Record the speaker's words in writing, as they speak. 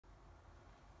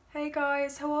Hey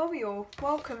guys, how are we all?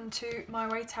 Welcome to My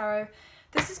Way Tarot.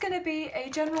 This is going to be a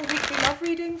general weekly love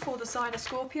reading for the sign of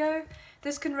Scorpio.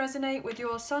 This can resonate with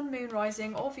your Sun, Moon,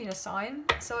 Rising or Venus sign.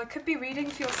 So it could be reading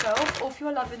for yourself or for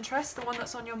your love interest, the one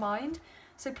that's on your mind.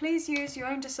 So please use your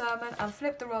own discernment and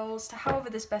flip the roles to however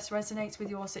this best resonates with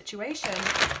your situation.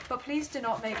 But please do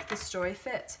not make this story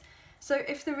fit. So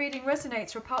if the reading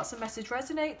resonates or parts of the message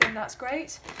resonate, then that's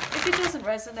great. If it doesn't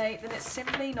resonate, then it's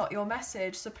simply not your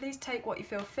message. So please take what you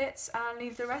feel fits and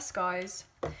leave the rest, guys.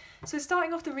 So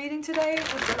starting off the reading today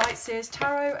with the Light Seers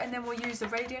Tarot, and then we'll use the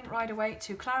Radiant Rider-Waite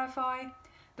to clarify,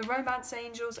 the Romance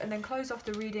Angels, and then close off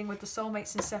the reading with the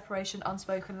Soulmates and Separation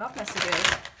Unspoken Love Messages.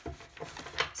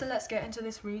 So let's get into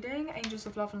this reading. Angels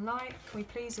of Love and Light, can we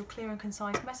please have clear and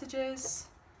concise messages?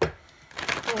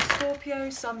 For Scorpio,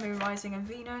 Sun, Moon, Rising and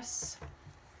Venus.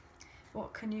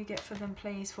 What can you get for them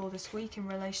please for this week in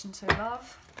relation to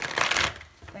love?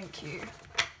 Thank you.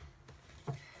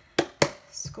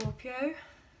 Scorpio.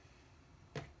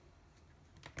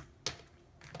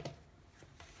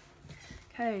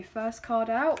 Okay, first card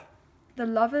out. The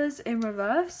Lovers in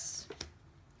reverse.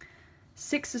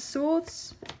 Six of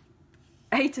Swords.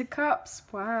 Eight of Cups.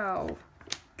 Wow.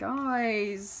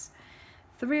 Guys.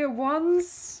 Three of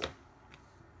Wands.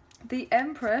 The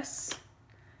Empress,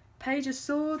 Page of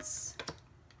Swords,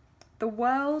 the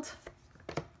World,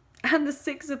 and the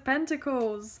Six of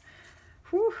Pentacles.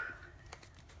 Whew.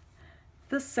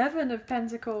 The Seven of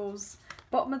Pentacles,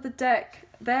 bottom of the deck.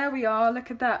 There we are, look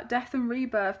at that, Death and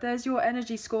Rebirth. There's your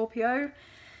energy, Scorpio.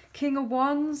 King of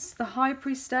Wands, the High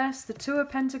Priestess, the Two of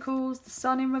Pentacles, the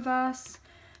Sun in reverse,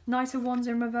 Knight of Wands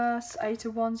in reverse, Eight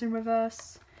of Wands in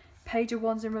reverse, Page of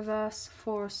Wands in reverse,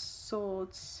 Four of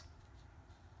Swords.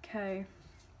 Okay,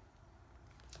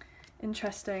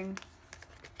 interesting.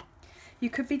 You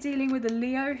could be dealing with a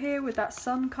Leo here with that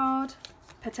Sun card,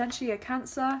 potentially a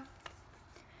Cancer,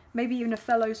 maybe even a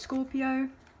fellow Scorpio.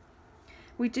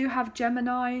 We do have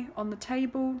Gemini on the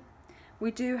table,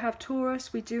 we do have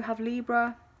Taurus, we do have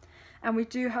Libra, and we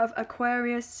do have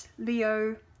Aquarius,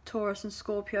 Leo, Taurus and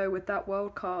Scorpio with that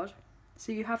World card.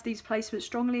 So you have these placements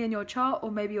strongly in your chart,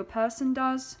 or maybe your person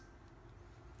does.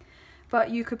 But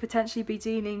you could potentially be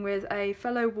dealing with a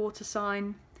fellow water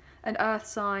sign, an earth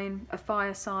sign, a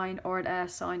fire sign, or an air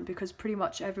sign, because pretty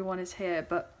much everyone is here.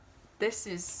 But this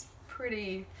is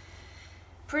pretty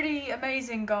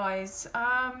amazing, guys.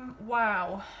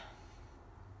 Wow.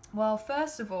 Well,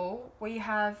 first of all, we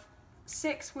have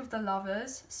 6 with the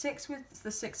Lovers, 6 with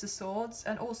the Six of Swords,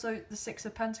 and also the Six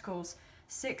of Pentacles.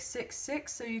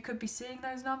 666, so you could be seeing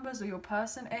those numbers, or your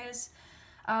person is.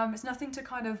 It's nothing to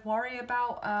kind of worry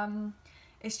about.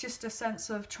 It's just a sense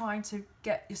of trying to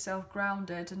get yourself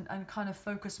grounded and kind of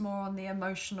focus more on the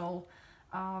emotional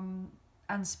and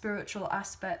spiritual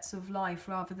aspects of life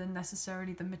rather than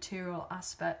necessarily the material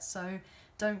aspects. So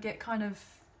don't get kind of,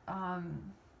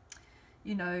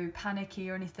 you know, panicky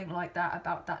or anything like that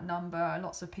about that number.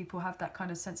 Lots of people have that kind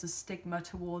of sense of stigma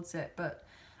towards it, but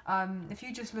if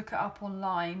you just look it up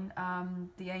online,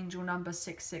 the angel number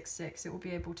 666, it will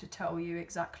be able to tell you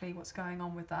exactly what's going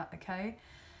on with that, okay?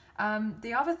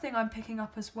 The other thing I'm picking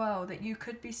up as well that you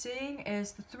could be seeing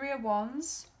is the Three of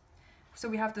Wands. So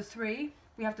we have the 3.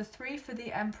 We have the 3 for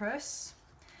the Empress.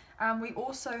 And we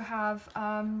also have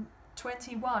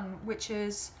 21, which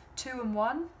is 2 and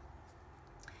 1,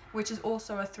 which is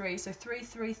also a 3. So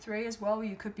 333 as well.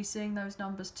 You could be seeing those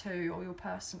numbers too, or your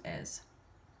person is.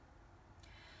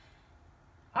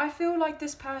 I feel like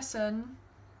this person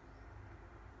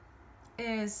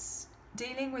is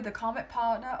dealing with a karmic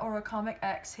partner or a karmic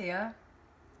ex here,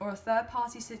 or a third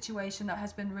party situation that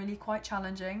has been really quite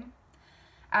challenging,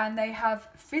 and they have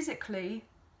physically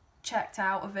checked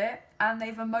out of it and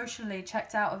they've emotionally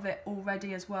checked out of it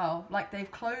already as well. Like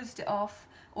they've closed it off,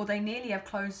 or they nearly have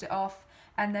closed it off,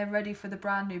 and they're ready for the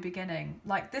brand new beginning.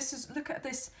 Like this is, look at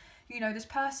this, you know, this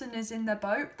person is in their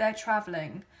boat, they're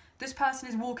traveling. This person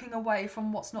is walking away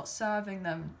from what's not serving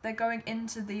them. They're going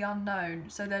into the unknown,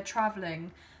 so they're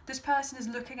traveling. This person is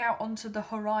looking out onto the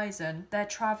horizon, they're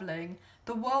traveling.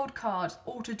 The World card,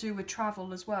 all to do with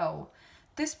travel as well.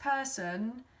 This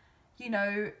person, you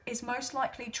know, is most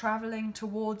likely traveling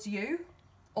towards you,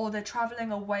 or they're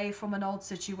traveling away from an old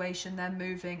situation, they're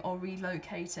moving or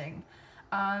relocating.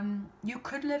 You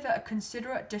could live at a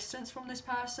considerate distance from this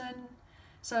person.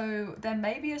 So there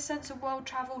may be a sense of world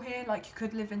travel here, like you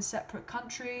could live in separate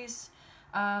countries,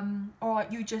 or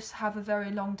you just have a very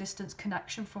long distance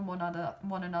connection from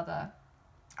one another.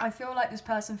 I feel like this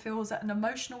person feels at an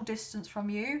emotional distance from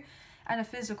you, and a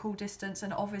physical distance,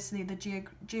 and obviously the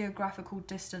geographical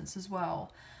distance as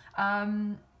well.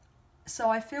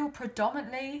 So I feel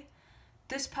predominantly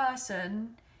this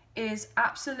person is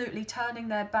absolutely turning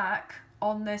their back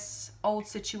on this old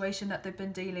situation that they've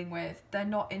been dealing with. They're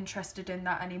not interested in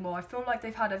that anymore. I feel like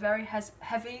they've had a very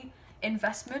heavy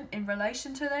investment in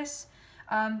relation to this,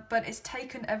 but it's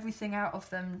taken everything out of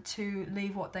them to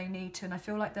leave what they need to, and I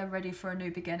feel like they're ready for a new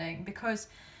beginning, because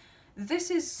this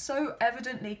is so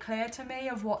evidently clear to me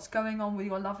of what's going on with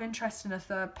your love interest in a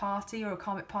third party, or a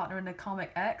karmic partner and a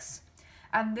karmic ex,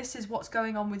 and this is what's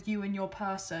going on with you and your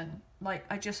person. Like,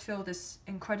 I just feel this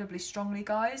incredibly strongly,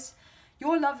 guys.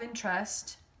 Your love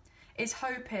interest is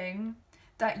hoping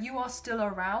that you are still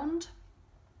around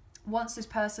once this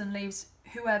person leaves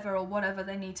whoever or whatever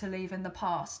they need to leave in the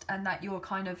past, and that you're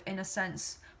kind of, in a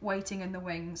sense, waiting in the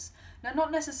wings. Now,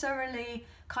 not necessarily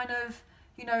kind of,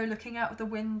 you know, looking out the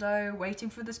window, waiting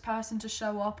for this person to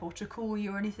show up or to call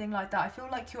you or anything like that. I feel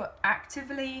like you're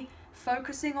actively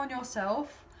focusing on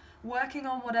yourself, working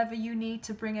on whatever you need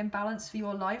to bring in balance for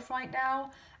your life right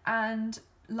now, and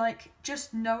like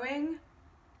just knowing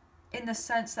in the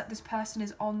sense that this person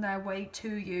is on their way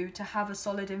to you to have a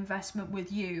solid investment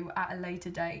with you at a later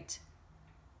date.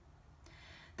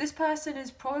 This person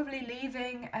is probably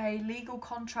leaving a legal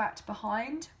contract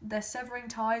behind. They're severing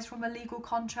ties from a legal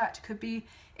contract. It could be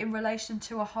in relation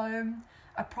to a home,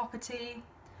 a property.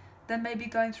 They may be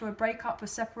going through a breakup, a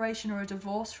separation, or a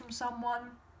divorce from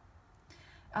someone.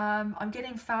 I'm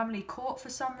getting family court for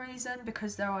some reason,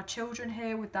 because there are children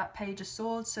here with that Page of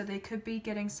Swords, so they could be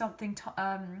getting something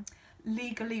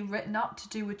legally written up to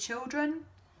do with children.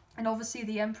 And obviously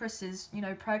the Empress is, you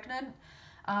know, pregnant.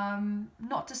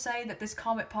 Not to say that this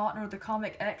karmic partner or the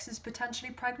karmic ex is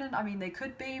potentially pregnant. I mean, they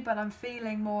could be, but I'm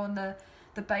feeling more on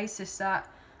the basis that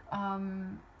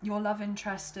your love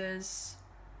interest is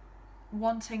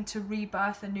wanting to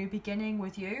rebirth a new beginning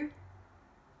with you.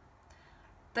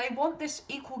 They want this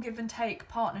equal give and take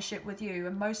partnership with you,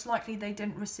 and most likely they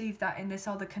didn't receive that in this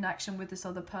other connection with this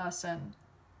other person.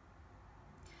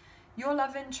 Your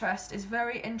love interest is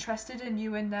very interested in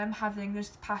you and them having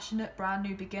this passionate brand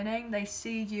new beginning. They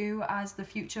see you as the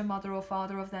future mother or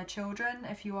father of their children,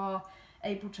 if you are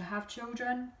able to have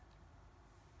children,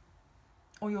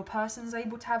 or your person's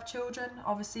able to have children.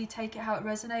 Obviously take it how it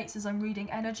resonates, as I'm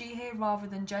reading energy here rather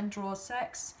than gender or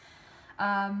sex.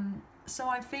 So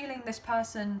I'm feeling this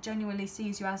person genuinely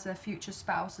sees you as their future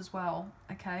spouse as well,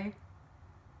 okay?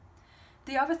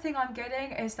 The other thing I'm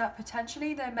getting is that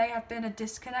potentially there may have been a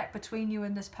disconnect between you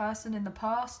and this person in the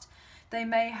past. They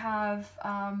may have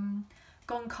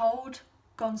gone cold,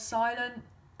 gone silent.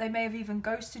 They may have even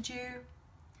ghosted you.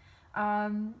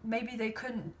 Maybe they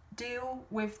couldn't deal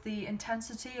with the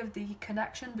intensity of the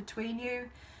connection between you.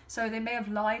 So they may have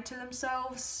lied to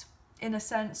themselves in a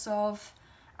sense of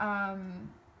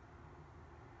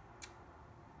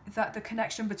that the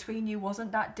connection between you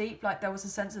wasn't that deep, like there was a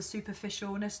sense of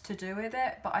superficialness to do with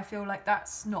it, but I feel like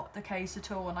that's not the case at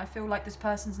all, and I feel like this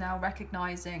person's now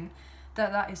recognizing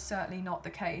that that is certainly not the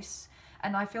case,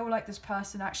 and I feel like this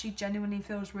person actually genuinely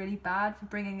feels really bad for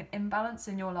bringing an imbalance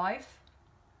in your life.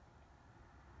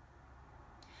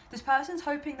 This person's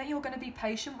hoping that you're going to be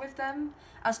patient with them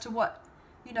as to what,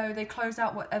 you know, they close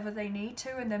out whatever they need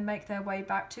to and then make their way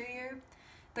back to you.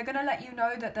 They're going to let you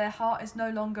know that their heart is no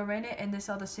longer in it in this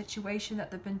other situation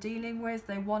that they've been dealing with.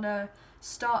 They want to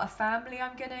start a family,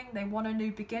 I'm getting. They want a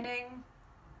new beginning.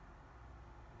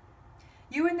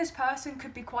 You and this person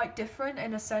could be quite different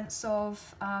in a sense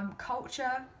of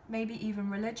culture, maybe even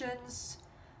religions,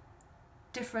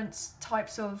 different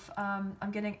types of,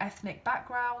 I'm getting ethnic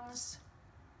backgrounds.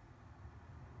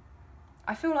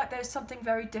 I feel like there's something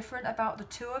very different about the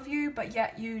two of you, but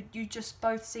yet you just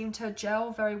both seem to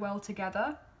gel very well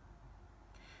together.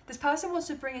 This person wants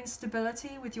to bring in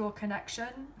stability with your connection,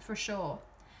 for sure.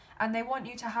 And they want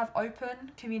you to have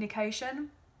open communication.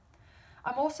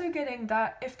 I'm also getting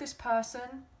that if this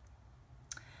person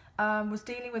was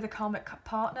dealing with a karmic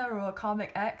partner or a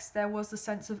karmic ex, there was a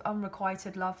sense of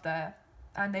unrequited love there.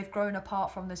 And they've grown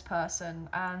apart from this person.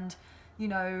 And you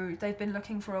know, they've been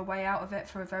looking for a way out of it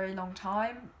for a very long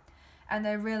time, and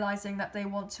they're realizing that they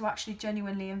want to actually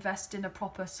genuinely invest in a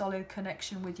proper solid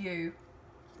connection with you.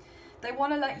 They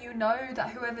want to let you know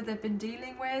that whoever they've been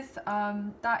dealing with,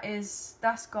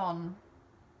 that's gone.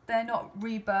 They're not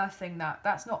rebirthing that.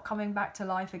 That's not coming back to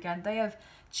life again. They have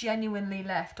genuinely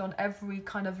left on every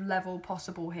kind of level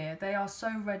possible here. They are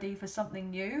so ready for something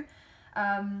new,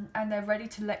 and they're ready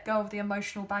to let go of the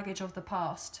emotional baggage of the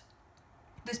past.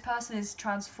 This person is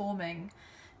transforming.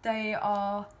 They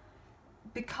are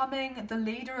becoming the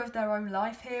leader of their own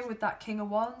life here with that King of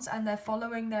Wands, and they're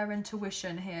following their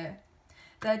intuition here.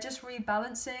 They're just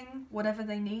rebalancing whatever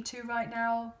they need to right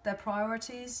now, their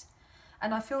priorities.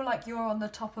 And I feel like you're on the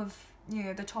top of you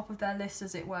know, the top of their list,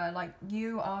 as it were. Like,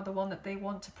 you are the one that they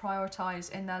want to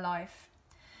prioritize in their life.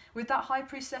 With that High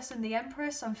Priestess and the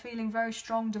Empress, I'm feeling very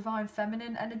strong divine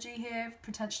feminine energy here,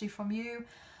 potentially from you.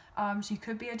 So you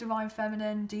could be a divine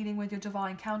feminine dealing with your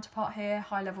divine counterpart here,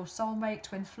 high level soulmate,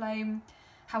 twin flame,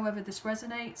 however this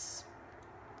resonates.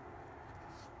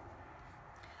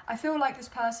 I feel like this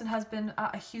person has been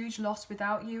at a huge loss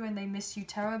without you, and they miss you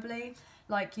terribly.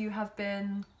 Like, you have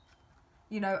been,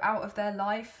 you know, out of their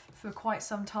life for quite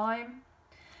some time.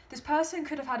 This person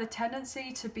could have had a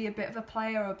tendency to be a bit of a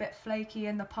player or a bit flaky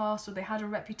in the past, or they had a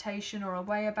reputation or a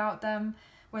way about them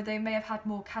where they may have had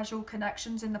more casual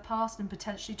connections in the past and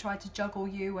potentially tried to juggle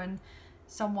you and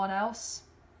someone else.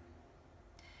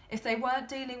 If they weren't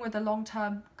dealing with a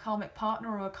long-term karmic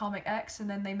partner or a karmic ex, and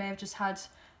then they may have just had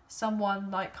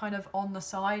someone like kind of on the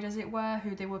side, as it were,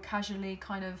 who they were casually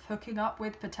kind of hooking up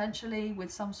with, potentially with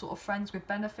some sort of friends with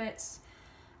benefits.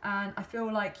 And I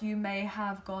feel like you may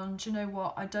have gone, do you know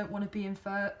what, I don't want to be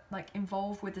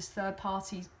involved with this third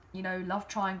party, you know, love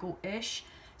triangle-ish.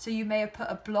 So you may have put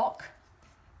a block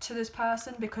to this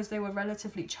person because they were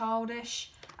relatively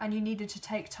childish, and you needed to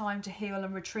take time to heal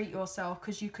and retreat yourself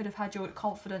because you could have had your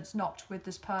confidence knocked with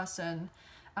this person.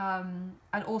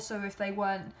 And also, if they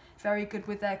weren't very good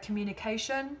with their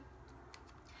communication,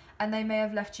 and they may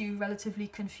have left you relatively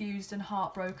confused and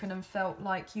heartbroken and felt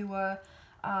like you were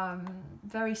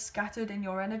very scattered in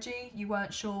your energy. You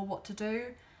weren't sure what to do,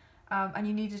 and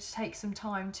you needed to take some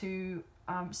time to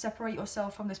separate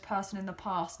yourself from this person in the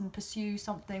past and pursue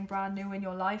something brand new in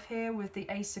your life here with the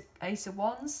Ace of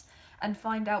Wands, and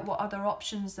find out what other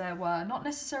options there were, not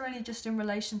necessarily just in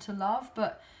relation to love,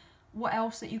 but what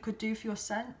else that you could do for your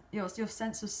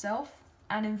sense of self,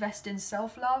 and invest in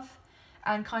self-love,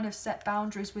 and kind of set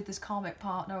boundaries with this karmic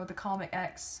partner or the karmic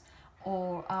ex,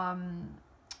 or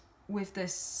with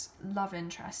this love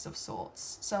interest of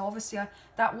sorts. So obviously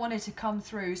that wanted to come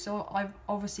through, so I've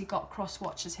obviously got cross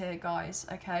watchers here, guys,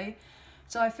 okay?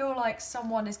 So I feel like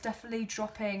someone is definitely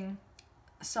dropping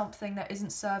something that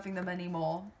isn't serving them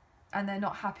anymore, and they're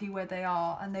not happy where they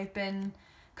are, and they've been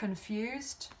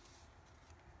confused.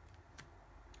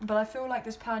 But I feel like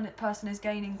this person is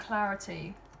gaining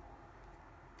clarity.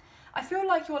 I feel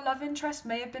like your love interest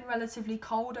may have been relatively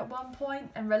cold at one point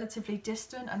and relatively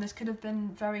distant, and this could have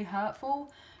been very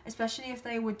hurtful, especially if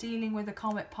they were dealing with a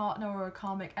karmic partner or a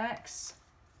karmic ex.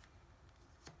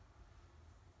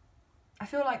 I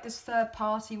feel like this third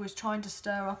party was trying to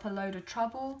stir up a load of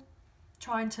trouble,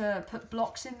 trying to put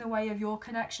blocks in the way of your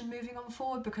connection moving on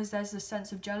forward, because there's a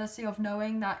sense of jealousy of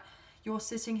knowing that you're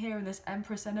sitting here in this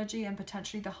Empress energy, and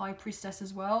potentially the High Priestess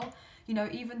as well. You know,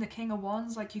 even the King of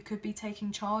Wands, like, you could be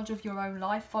taking charge of your own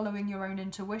life, following your own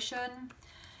intuition.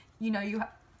 You know, you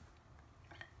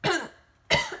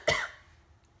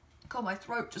God, my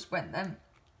throat just went then.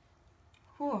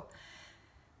 Whew.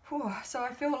 Whew. So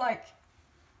I feel like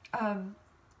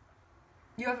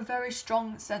you have a very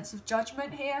strong sense of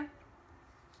judgment here.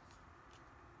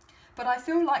 But I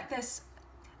feel like this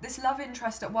love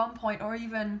interest at one point, or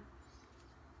even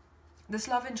this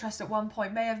love interest at one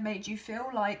point, may have made you feel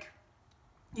like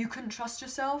you couldn't trust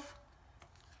yourself.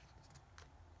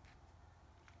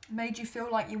 Made you feel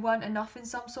like you weren't enough in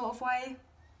some sort of way.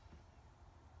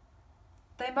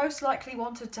 They most likely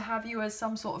wanted to have you as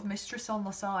some sort of mistress on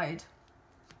the side,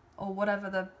 or whatever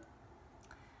the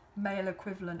male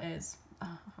equivalent is.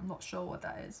 I'm not sure what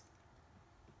that is.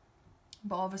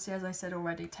 But obviously, as I said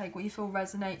already, take what you feel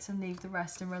resonates and leave the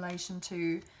rest in relation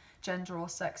to gender or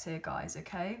sex here, guys,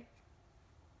 okay?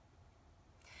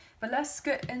 But let's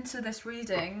get into this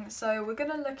reading. So we're going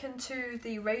to look into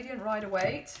the Radiant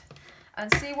Rider-Waite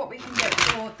and see what we can get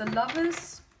for the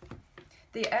Lovers,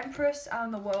 the Empress,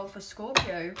 and the World for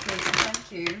Scorpio, please.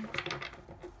 Thank you.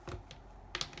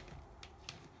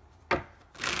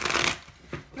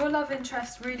 Your love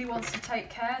interest really wants to take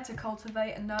care to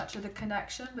cultivate and nurture the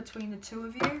connection between the two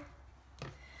of you.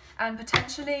 And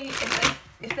potentially,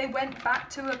 if they went back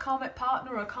to a karmic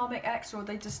partner or a karmic ex, or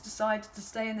they just decided to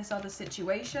stay in this other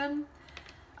situation,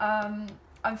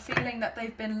 I'm feeling that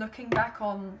they've been looking back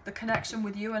on the connection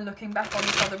with you and looking back on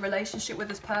this other relationship with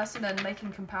this person and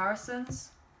making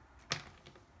comparisons.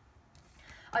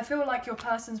 I feel like your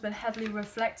person's been heavily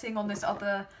reflecting on this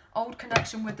other old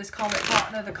connection with this karmic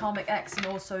partner, the karmic ex, and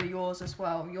also yours as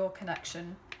well, your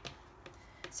connection.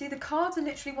 See, the cards are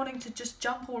literally wanting to just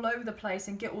jump all over the place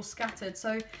and get all scattered.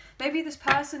 So maybe this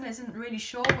person isn't really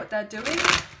sure what they're doing,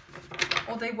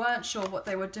 or they weren't sure what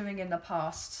they were doing in the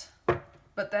past.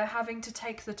 But they're having to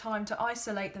take the time to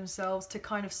isolate themselves to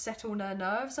kind of settle their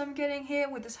nerves, I'm getting here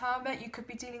with this Hermit. You could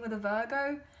be dealing with a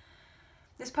Virgo.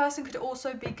 This person could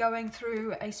also be going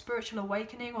through a spiritual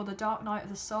awakening or the dark night of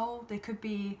the soul. They could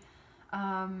be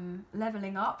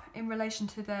leveling up in relation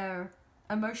to their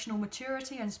emotional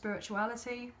maturity and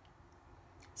spirituality.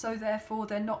 So therefore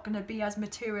they're not going to be as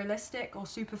materialistic or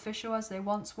superficial as they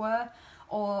once were,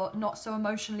 or not so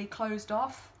emotionally closed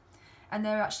off. And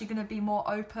they're actually going to be more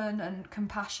open and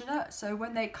compassionate. So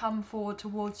when they come forward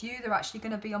towards you, they're actually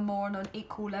going to be more on an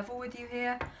equal level with you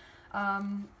here.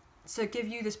 So give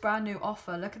you this brand new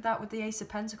offer. Look at that with the Ace of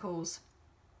Pentacles.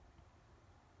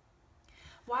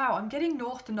 Wow, I'm getting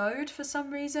North Node for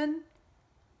some reason.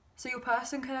 So your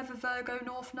person can have a Virgo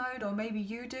North Node, or maybe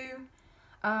you do.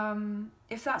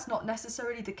 If that's not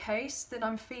necessarily the case, then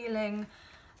I'm feeling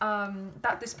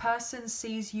that this person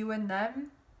sees you and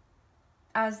them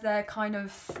as their kind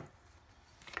of,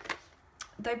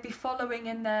 they'd be following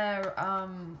in their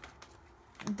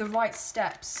the right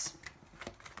steps.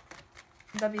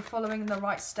 They'll be following the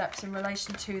right steps in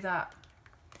relation to that.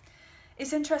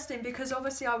 It's interesting because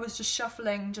obviously I was just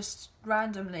shuffling just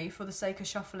randomly for the sake of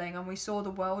shuffling, and we saw the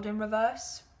World in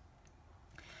reverse.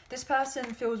 This person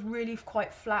feels really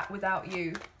quite flat without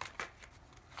you,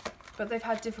 but they've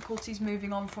had difficulties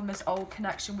moving on from this old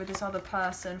connection with this other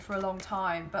person for a long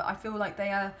time. But I feel like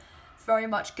they are very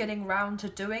much getting round to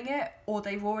doing it, or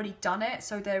they've already done it,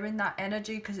 so they're in that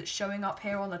energy because it's showing up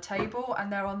here on the table,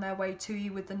 and they're on their way to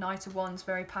you with the Knight of Wands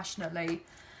very passionately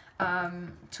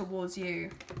towards you.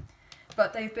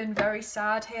 But they've been very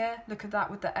sad here. Look at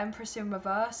that with the Empress in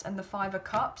reverse and the Five of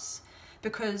Cups,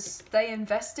 because they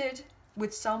invested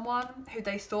with someone who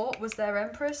they thought was their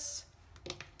Empress,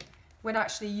 when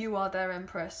actually you are their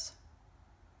Empress.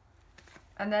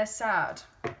 And they're sad.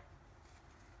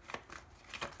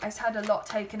 It's had a lot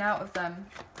taken out of them,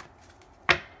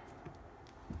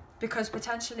 because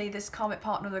potentially this karmic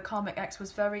partner, the karmic ex,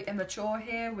 was very immature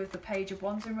here with the Page of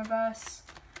Wands in reverse.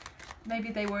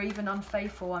 Maybe they were even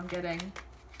unfaithful, I'm getting.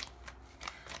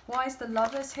 Why is the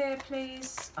Lovers here,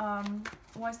 please?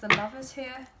 Why is the Lovers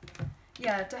here?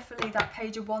 Yeah, definitely that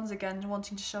Page of Wands again,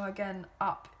 wanting to show again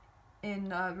up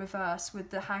in reverse with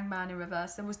the Hangman in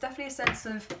reverse. There was definitely a sense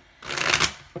of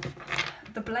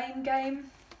the blame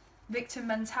game, victim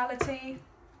mentality,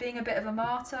 being a bit of a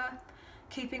martyr,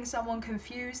 keeping someone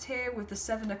confused here with the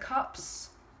Seven of Cups.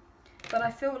 But I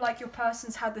feel like your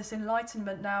person's had this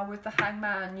enlightenment now with the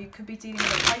Hangman. You could be dealing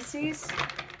with a Pisces,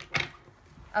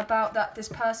 about that this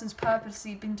person's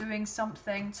purposely been doing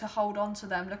something to hold on to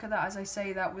them. Look at that as I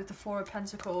say that with the Four of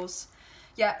Pentacles.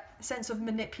 Yeah, sense of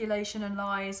manipulation and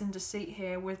lies and deceit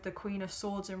here with the Queen of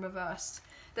Swords in reverse.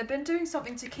 They've been doing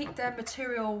something to keep their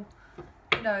material,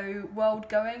 you know, world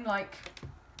going, like,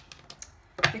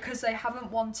 because they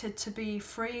haven't wanted to be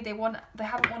free. They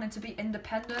haven't wanted to be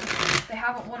independent. They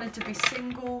haven't wanted to be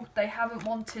single. They haven't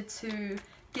wanted to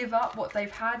give up what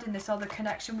they've had in this other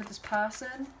connection with this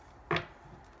person.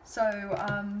 So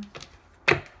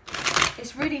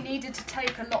it's really needed to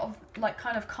take a lot of like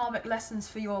kind of karmic lessons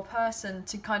for your person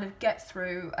to kind of get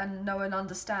through and know and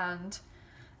understand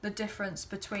the difference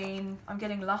between, I'm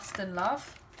getting lust and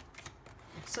love.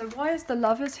 So why is the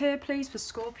Lovers here, please, for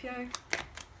Scorpio?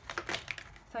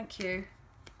 Thank you.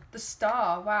 The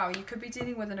Star. Wow, you could be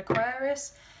dealing with an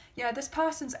Aquarius. Yeah, this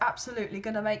person's absolutely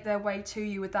going to make their way to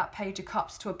you with that Page of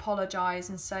Cups to apologise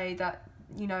and say that,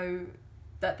 you know,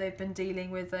 that they've been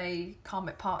dealing with a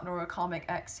karmic partner or a karmic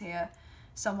ex here.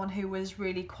 Someone who was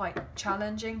really quite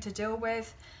challenging to deal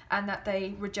with, and that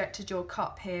they rejected your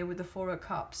cup here with the Four of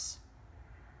Cups.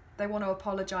 They want to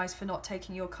apologise for not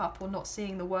taking your cup or not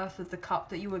seeing the worth of the cup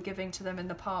that you were giving to them in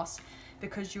the past,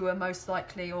 because you were most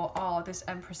likely or are this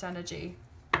Empress energy.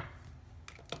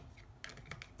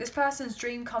 This person's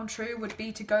dream come true would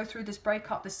be to go through this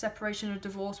breakup, this separation or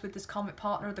divorce with this karmic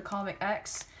partner or the karmic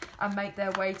ex, and make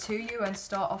their way to you and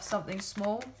start off something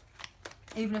small.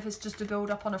 Even if it's just to build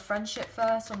up on a friendship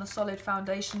first, on a solid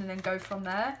foundation, and then go from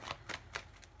there.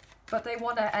 But they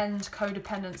want to end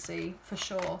codependency for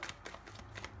sure.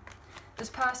 This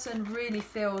person really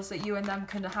feels that you and them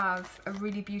can have a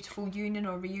really beautiful union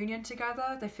or reunion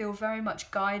together. They feel very much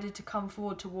guided to come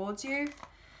forward towards you.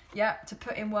 Yeah, to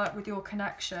put in work with your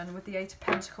connection with the Eight of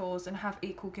Pentacles and have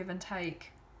equal give and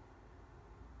take.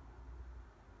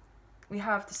 We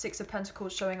have the Six of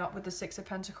Pentacles showing up with the Six of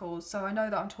Pentacles. So I know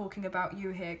that I'm talking about you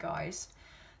here, guys.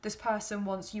 This person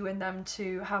wants you and them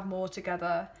to have more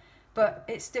together. But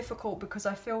it's difficult because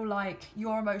I feel like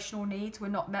your emotional needs were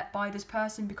not met by this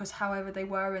person, because however they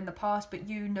were in the past, but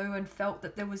you knew and felt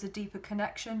that there was a deeper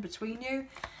connection between you.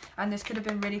 And this could have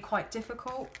been really quite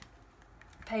difficult.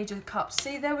 Page of Cups.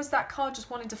 See, there was that card just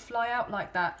wanting to fly out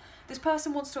like that. This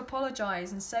person wants to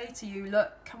apologise and say to you,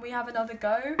 look, can we have another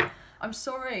go? I'm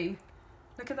sorry.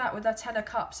 Look at that with their Ten of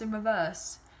Cups in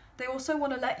reverse. They also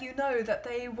want to let you know that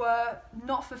they were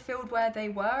not fulfilled where they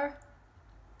were.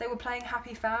 They were playing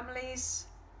happy families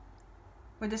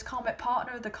with this karmic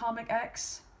partner, the karmic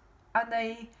ex. And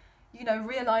they, you know,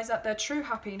 realise that their true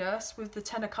happiness with the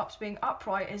Ten of Cups being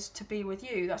upright is to be with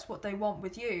you. That's what they want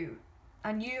with you.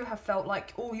 And you have felt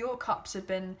like all your cups have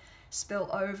been spilt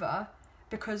over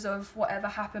because of whatever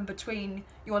happened between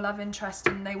your love interest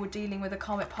and they were dealing with a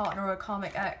karmic partner or a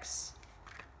karmic ex.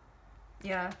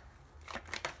 Yeah.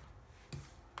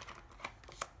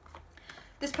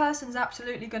 This person's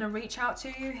absolutely going to reach out to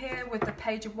you here with the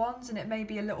Page of Wands, and it may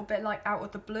be a little bit like out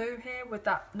of the blue here with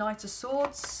that Knight of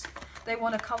Swords. They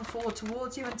want to come forward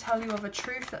towards you and tell you of a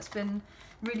truth that's been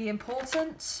really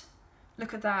important.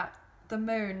 Look at that. The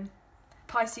Moon.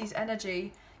 Pisces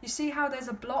energy. You see how there's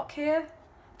a block here?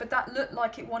 But that looked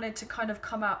like it wanted to kind of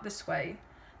come out this way.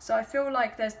 So I feel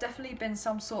like there's definitely been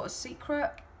some sort of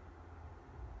secret,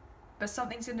 but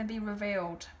something's going to be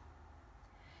revealed.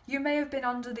 You may have been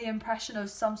under the impression of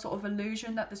some sort of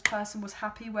illusion that this person was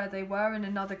happy where they were in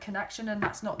another connection, and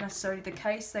that's not necessarily the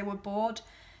case. They were bored,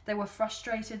 they were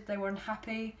frustrated, they were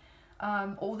unhappy.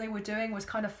 All they were doing was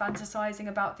kind of fantasizing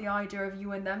about the idea of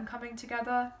you and them coming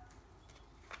together.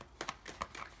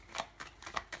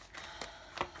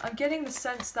 I'm getting the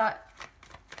sense that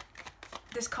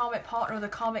this karmic partner or the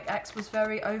karmic ex was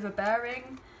very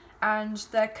overbearing, and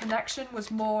their connection was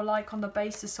more like on the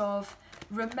basis of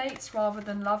roommates rather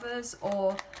than lovers,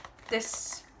 or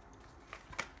this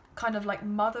kind of like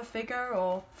mother figure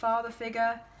or father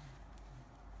figure.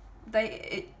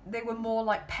 They were more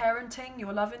like parenting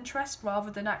your love interest rather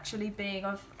than actually being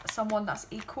of someone that's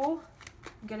equal.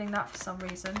 I'm getting that for some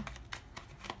reason.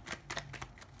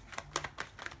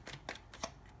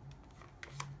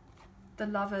 The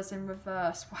Lovers in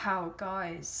reverse. Wow,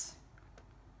 guys.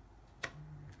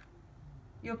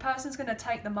 Your person's going to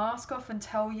take the mask off and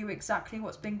tell you exactly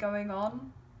what's been going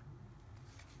on.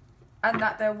 And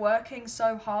that they're working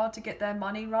so hard to get their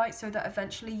money right so that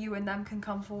eventually you and them can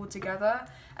come forward together.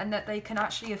 And that they can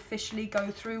actually officially go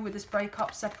through with this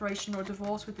breakup, separation or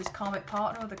divorce with this karmic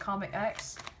partner or the karmic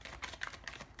ex.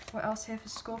 What else here for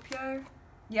Scorpio?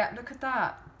 Yeah, look at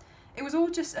that. It was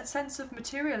all just a sense of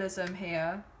materialism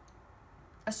here.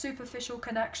 A superficial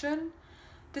connection.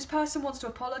 This person wants to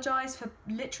apologise for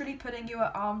literally putting you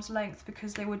at arm's length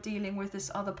because they were dealing with this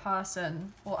other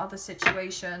person or other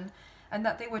situation, and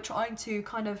that they were trying to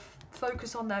kind of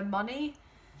focus on their money,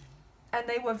 and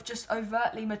they were just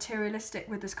overtly materialistic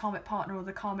with this karmic partner or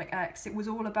the karmic ex. It was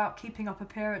all about keeping up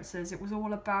appearances. It was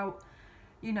all about,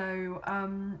 you know,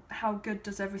 how good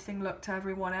does everything look to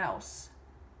everyone else,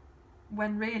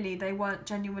 when really they weren't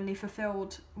genuinely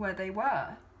fulfilled where they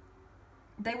were.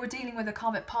 They were dealing with a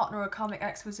karmic partner or a karmic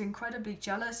ex was incredibly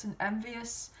jealous and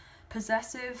envious,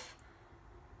 possessive,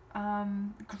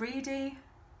 greedy,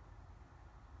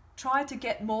 tried to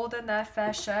get more than their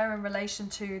fair share in relation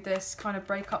to this kind of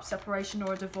breakup, separation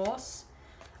or a divorce.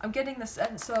 I'm getting the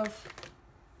sense of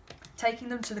taking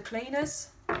them to the cleaners,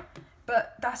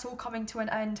 but that's all coming to an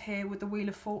end here with the Wheel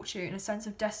of Fortune. A sense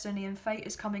of destiny and fate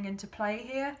is coming into play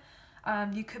here.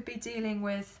 You could be dealing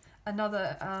with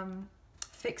another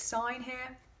fixed sign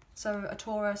here, so a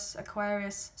Taurus,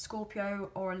 Aquarius,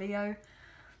 Scorpio or a Leo,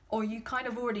 or you kind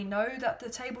of already know that the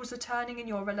tables are turning in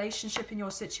your relationship, in your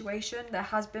situation. There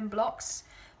has been blocks,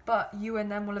 but you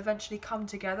and them will eventually come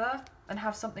together and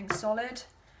have something solid.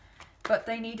 But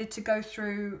they needed to go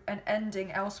through an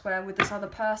ending elsewhere with this other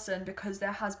person because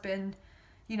there has been,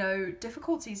 you know,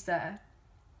 difficulties there.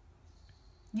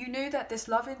 You knew that this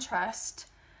love interest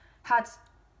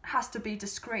has to be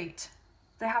discreet.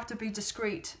 They have to be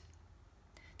discreet.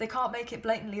 They can't make it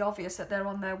blatantly obvious that they're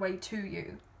on their way to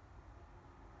you.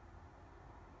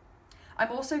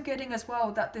 I'm also getting as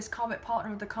well that this karmic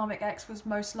partner of the karmic ex was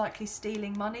most likely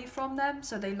stealing money from them,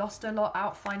 so they lost a lot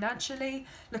out financially.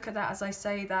 Look at that as I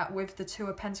say that with the Two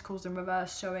of Pentacles in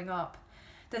reverse showing up.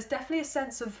 There's definitely a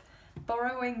sense of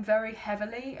borrowing very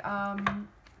heavily.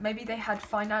 Maybe they had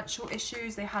financial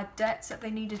issues, they had debts that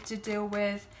they needed to deal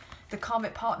with. The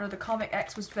karmic partner, the karmic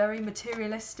ex, was very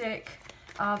materialistic.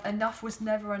 Enough was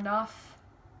never enough.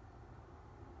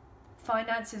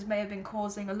 Finances may have been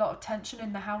causing a lot of tension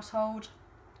in the household.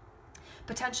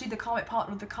 Potentially the karmic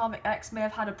partner, the karmic ex may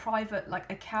have had a private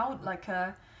account, like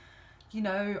a, you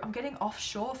know, I'm getting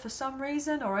offshore for some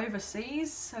reason, or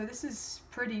overseas. So this is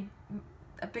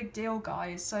a big deal,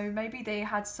 guys. So maybe they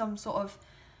had some sort of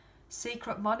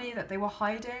secret money that they were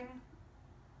hiding.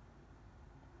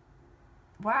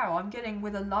 Wow, I'm getting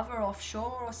with a lover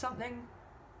offshore or something.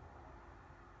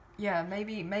 Yeah,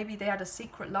 maybe they had a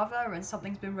secret lover and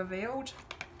something's been revealed.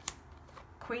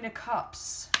 Queen of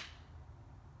Cups.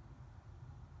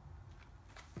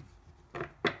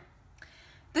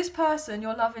 This person,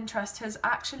 your love interest, has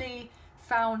actually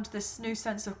found this new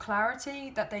sense of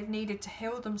clarity that they've needed to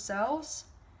heal themselves,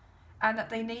 and that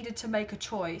they needed to make a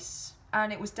choice,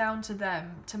 and it was down to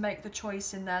them to make the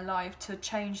choice in their life to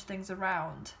change things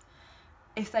around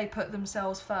if they put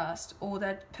themselves first, or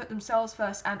they put themselves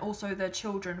first and also their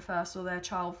children first, or their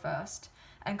child first,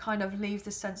 and kind of leave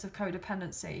this sense of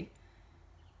codependency.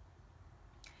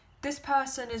 This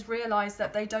person has realised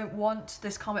that they don't want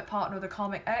this karmic partner or the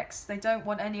karmic ex. They don't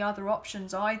want any other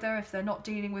options either. If they're not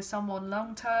dealing with someone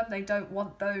long term, they don't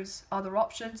want those other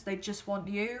options. They just want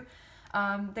you.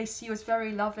 They see you as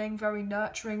very loving, very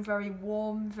nurturing, very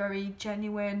warm, very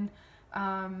genuine.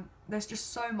 There's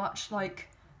just so much like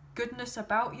goodness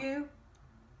about you.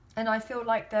 And I feel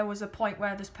like there was a point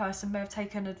where this person may have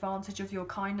taken advantage of your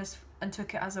kindness and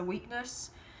took it as a weakness.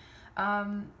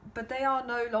 But they are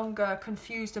no longer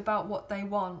confused about what they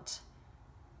want,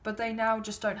 but they now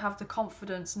just don't have the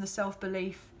confidence and the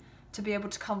self-belief to be able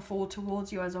to come forward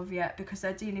towards you as of yet, because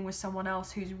they're dealing with someone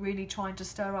else who's really trying to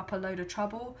stir up a load of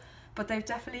trouble. But they've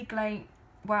definitely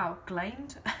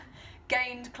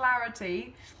gained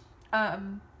clarity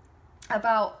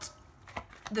about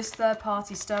this third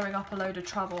party stirring up a load of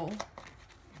trouble.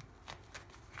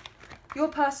 Your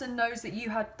person knows that you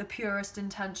had the purest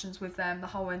intentions with them the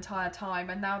whole entire time,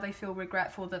 and now they feel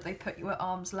regretful that they put you at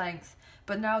arm's length.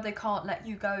 But now they can't let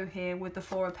you go here with the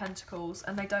Four of Pentacles,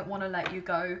 and they don't want to let you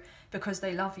go because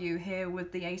they love you here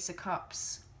with the Ace of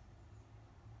Cups.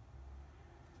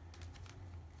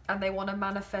 And they want to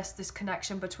manifest this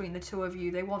connection between the two of you.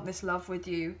 They want this love with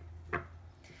you.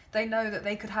 They know that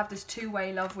they could have this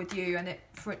two-way love with you, and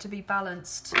for it to be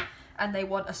balanced. And they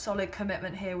want a solid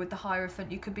commitment here with the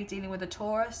Hierophant. You could be dealing with a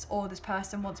Taurus, or this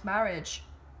person wants marriage.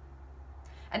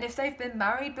 And if they've been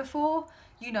married before,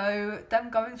 you know, them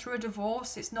going through a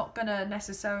divorce, it's not going to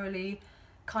necessarily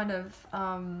kind of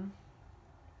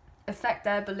affect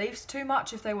their beliefs too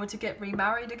much if they were to get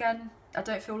remarried again. I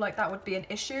don't feel like that would be an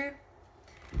issue.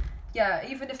 Yeah,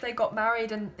 even if they got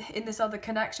married and in this other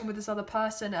connection with this other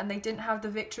person and they didn't have the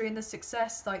victory and the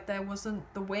success, like there wasn't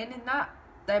the win in that,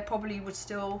 they probably would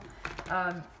still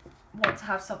want to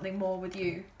have something more with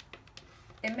you.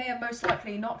 It may have most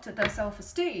likely knocked at their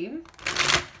self-esteem,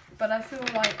 but I feel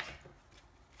like,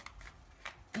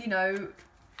 you know,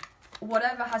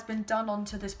 whatever has been done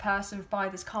onto this person by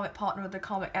this karmic partner or the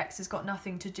karmic ex has got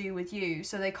nothing to do with you.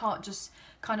 So they can't just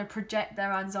kind of project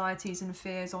their anxieties and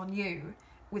fears on you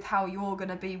with how you're going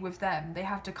to be with them. They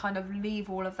have to kind of leave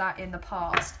all of that in the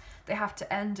past. They have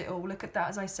to end it all. Look at that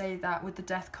as I say that with the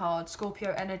Death card,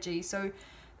 Scorpio energy. So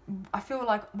I feel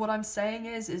like what I'm saying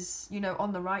is, you know,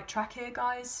 on the right track here,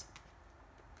 guys.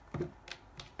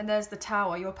 And there's the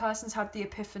Tower. Your person's had the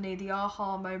epiphany, the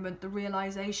aha moment, the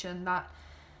realization that,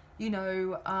 you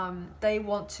know, they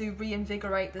want to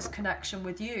reinvigorate this connection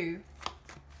with you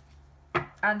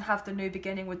and have the new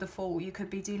beginning with the Fool. You could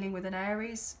be dealing with an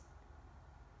Aries.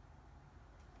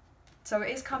 So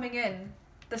it is coming in.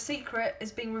 The secret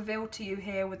is being revealed to you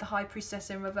here with the High Priestess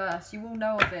in reverse. You will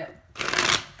know of it.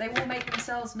 They will make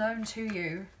themselves known to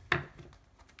you.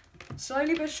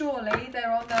 Slowly but surely,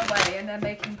 they're on their way and they're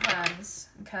making plans.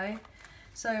 Okay?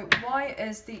 So why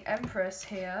is the Empress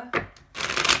here?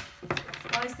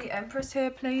 Why is the Empress here,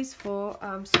 please, for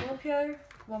Scorpio?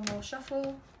 One more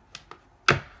shuffle.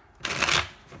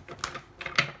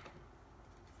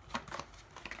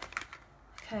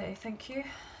 Okay, thank you.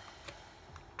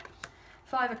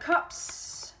 Five of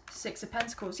Cups, Six of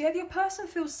Pentacles. Yeah, your person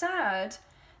feels sad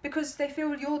because they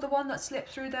feel you're the one that slipped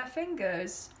through their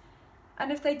fingers.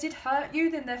 And if they did hurt you,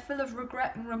 then they're full of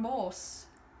regret and remorse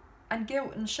and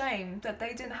guilt and shame that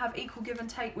they didn't have equal give and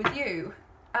take with you.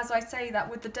 As I say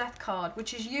that with the Death card,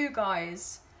 which is you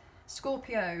guys,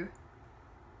 Scorpio.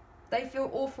 They feel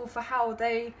awful for how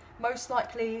they most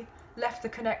likely left the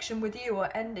connection with you or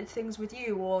ended things with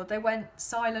you, or they went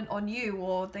silent on you,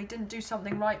 or they didn't do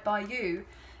something right by you,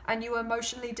 and you were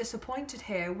emotionally disappointed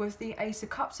here with the Ace of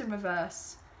Cups in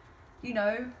reverse. You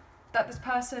know, that this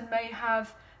person may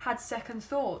have had second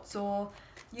thoughts, or,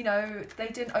 you know, they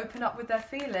didn't open up with their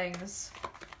feelings,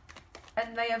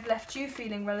 and they have left you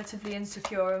feeling relatively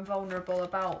insecure and vulnerable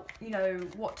about, you know,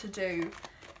 what to do,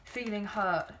 feeling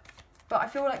hurt. But I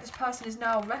feel like this person is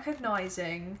now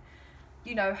recognizing,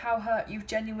 you know, how hurt you've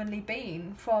genuinely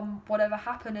been from whatever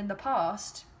happened in the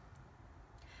past.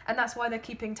 And that's why they're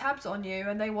keeping tabs on you,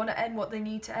 and they want to end what they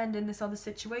need to end in this other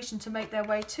situation to make their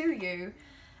way to you.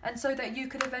 And so that you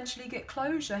could eventually get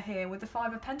closure here with the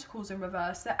Five of Pentacles in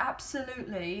reverse. They're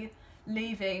absolutely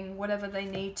leaving whatever they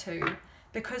need to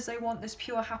because they want this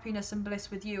pure happiness and bliss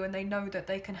with you, and they know that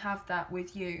they can have that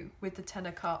with you with the Ten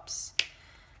of Cups.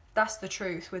 That's the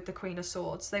truth with the Queen of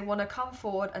Swords. They want to come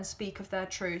forward and speak of their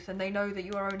truth, and they know that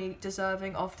you are only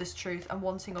deserving of this truth and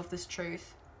wanting of this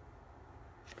truth.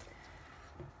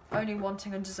 Only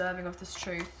wanting and deserving of this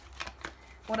truth.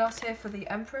 What else here for the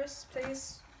Empress,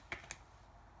 please?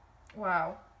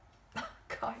 Wow.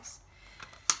 Guys.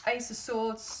 Ace of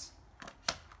Swords,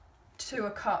 Two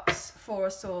of Cups, Four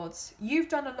of Swords. You've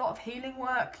done a lot of healing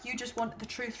work. You just want the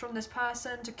truth from this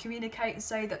person to communicate and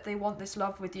say that they want this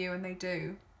love with you, and they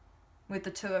do. With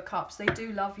the Two of Cups, they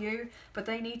do love you, but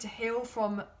they need to heal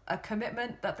from a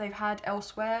commitment that they've had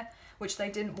elsewhere, which they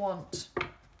didn't want.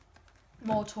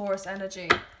 More Taurus energy.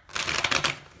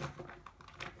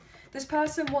 This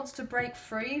person wants to break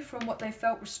free from what they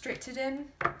felt restricted in.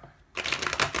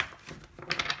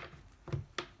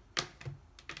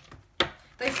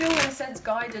 They feel in a sense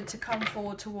guided to come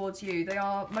forward towards you. They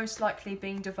are most likely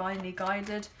being divinely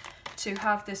guided to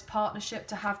have this partnership,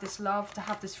 to have this love, to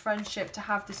have this friendship, to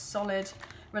have this solid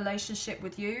relationship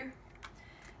with you.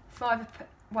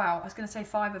 Wow, I was going to say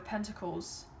Five of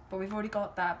Pentacles, but we've already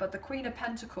got that. But the Queen of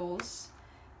Pentacles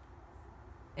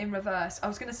in reverse. I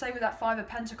was going to say with that Five of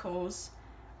Pentacles,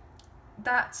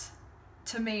 that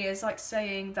to me is like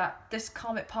saying that this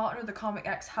karmic partner, the karmic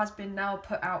ex, has been now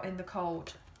put out in the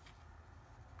cold.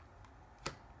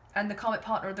 And the karmic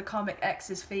partner of the karmic ex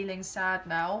is feeling sad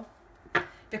now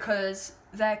because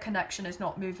their connection is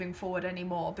not moving forward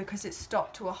anymore, because it's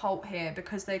stopped to a halt here,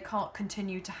 because they can't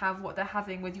continue to have what they're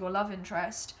having with your love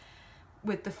interest,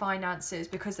 with the finances,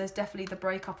 because there's definitely the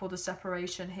breakup or the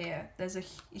separation here. There's a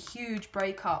huge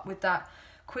breakup with that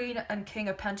Queen and King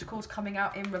of Pentacles coming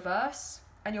out in reverse,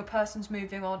 and your person's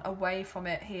moving on away from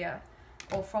it here,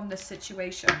 or from this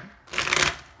situation.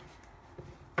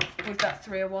 With that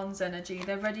Three of Wands energy,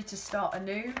 they're ready to start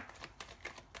anew.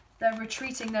 They're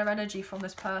retreating their energy from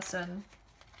this person.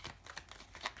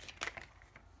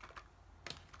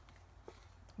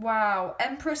 Wow,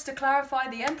 Empress to clarify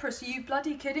the Empress. Are you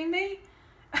bloody kidding me?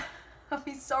 I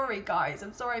mean, sorry guys,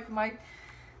 I'm sorry for my,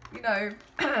 you know,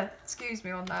 excuse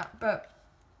me on that, but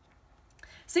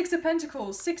Six of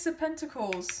Pentacles,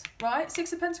 right?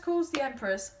 Six of Pentacles, the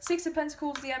Empress. Six of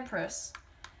Pentacles, the Empress.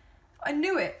 I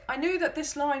knew it. I knew that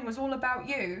this line was all about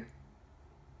you.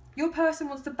 Your person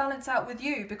wants to balance out with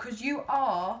you because you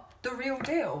are the real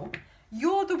deal.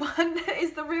 You're the one that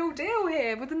is the real deal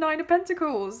here with the Nine of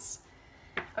Pentacles.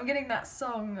 I'm getting that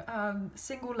song,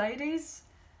 Single Ladies,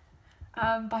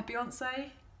 by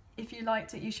Beyonce. If you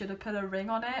liked it, you should have put a ring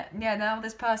on it. Yeah, now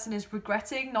this person is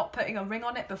regretting not putting a ring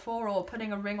on it before, or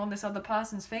putting a ring on this other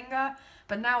person's finger.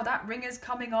 But now that ring is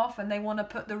coming off and they want to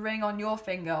put the ring on your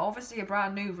finger. Obviously a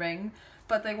brand new ring,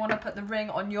 but they want to put the ring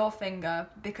on your finger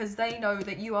because they know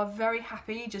that you are very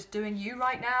happy just doing you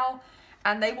right now.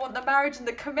 And they want the marriage and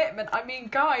the commitment. I mean,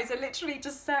 guys, I literally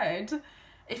just said,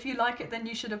 if you like it, then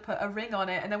you should have put a ring on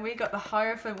it. And then we got the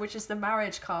Hierophant, which is the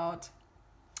marriage card.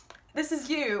 This is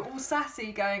you, all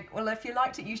sassy, going, well, if you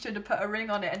liked it, you should have put a ring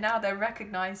on it. And now they're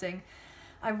recognizing,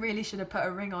 I really should have put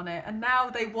a ring on it. And now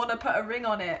they want to put a ring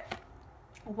on it.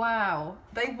 Wow.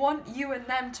 They want you and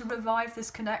them to revive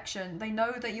this connection. They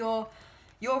know that your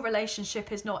relationship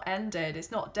is not ended.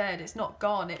 It's not dead. It's not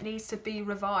gone. It needs to be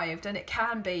revived. And it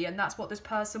can be. And that's what this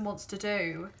person wants to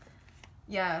do.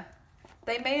 Yeah.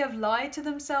 They may have lied to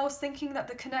themselves, thinking that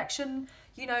the connection,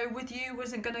 you know, with you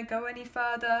wasn't going to go any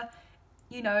further.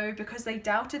 You know, because they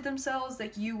doubted themselves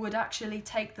that you would actually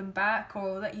take them back,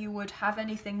 or that you would have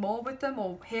anything more with them,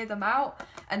 or hear them out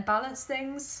and balance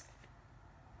things.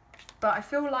 But I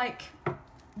feel like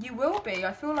you will be.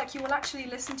 I feel like you will actually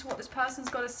listen to what this person's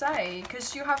got to say,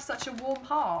 because you have such a warm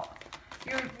heart.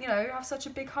 You know, you have such a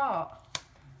big heart.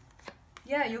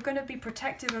 Yeah, you're going to be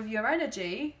protective of your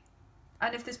energy.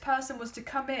 And if this person was to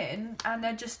come in and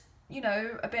they're just, you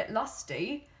know, a bit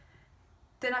lusty,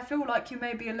 then I feel like you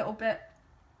may be a little bit,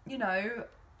 you know,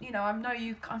 I know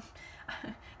you can't,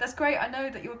 that's great, I know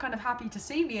that you're kind of happy to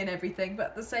see me and everything, but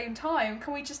at the same time,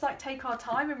 can we just like take our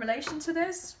time in relation to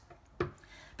this?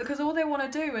 Because all they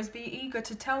want to do is be eager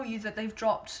to tell you that they've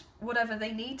dropped whatever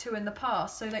they need to in the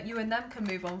past so that you and them can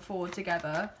move on forward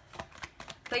together.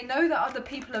 They know that other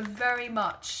people are very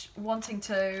much wanting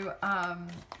to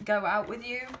go out with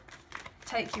you,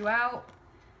 take you out,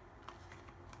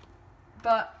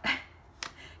 but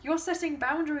you're setting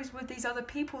boundaries with these other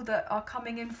people that are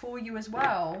coming in for you as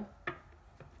well.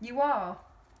 You are.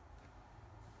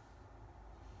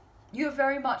 You're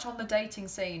very much on the dating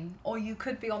scene, or you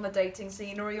could be on the dating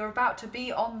scene, or you're about to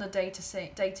be on the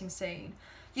dating scene.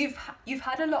 You've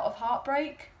had a lot of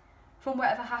heartbreak from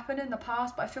whatever happened in the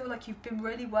past, but I feel like you've been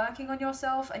really working on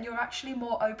yourself, and you're actually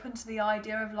more open to the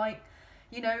idea of, like,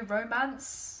 you know,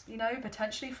 romance, you know,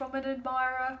 potentially from an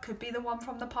admirer, could be the one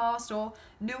from the past, or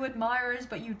new admirers,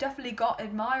 but you definitely got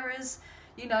admirers,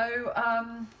 you know.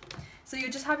 So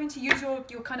you're just having to use your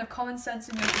kind of common sense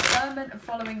and your discernment and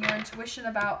following your intuition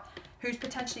about who's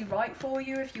potentially right for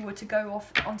you if you were to go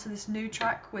off onto this new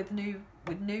track with new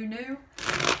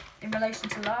in relation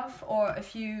to love, or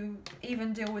if you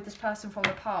even deal with this person from the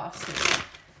past. It's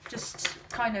just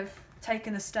kind of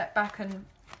taking a step back and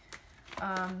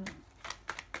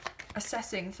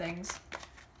assessing things.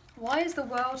 Why is the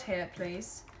world here,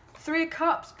 please? 3 of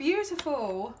Cups,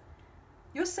 beautiful.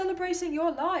 You're celebrating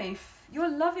your life. You're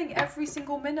loving every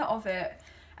single minute of it.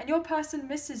 And your person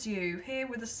misses you, here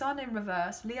with the sun in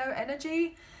reverse. Leo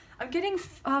energy. I'm getting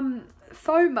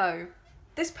FOMO.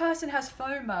 This person has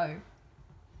FOMO.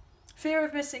 Fear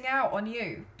of missing out on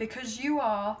you, because you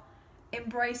are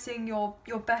embracing your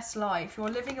best life. You're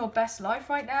living your best life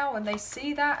right now, and they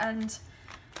see that and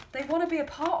they want to be a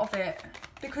part of it,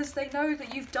 because they know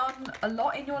that you've done a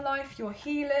lot in your life. You're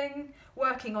healing,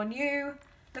 working on you.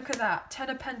 Look at that, 10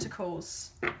 of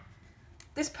Pentacles.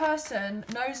 This person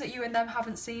knows that you and them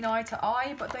haven't seen eye to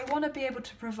eye, but they want to be able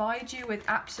to provide you with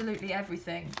absolutely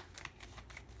everything,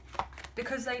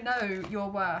 because they know your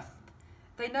worth.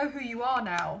 They know who you are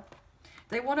now.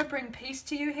 They want to bring peace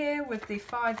to you here with the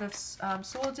 5 of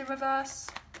Swords in reverse.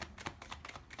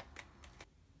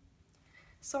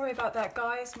 Sorry about that,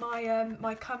 guys.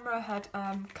 My camera had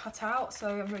cut out,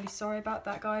 so I'm really sorry about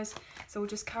that, guys. So we'll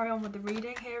just carry on with the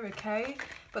reading here, okay?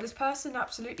 But this person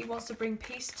absolutely wants to bring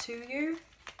peace to you.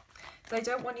 They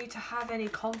don't want you to have any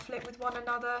conflict with one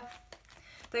another.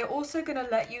 They're also going to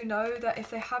let you know that if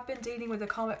they have been dealing with a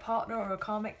karmic partner or a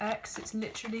karmic ex, it's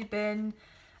literally been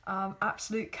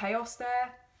absolute chaos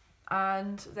there,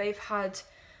 and they've had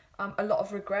a lot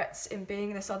of regrets in being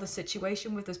in this other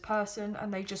situation with this person,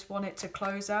 and they just want it to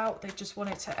close out. They just want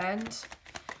it to end.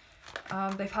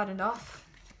 They've had enough.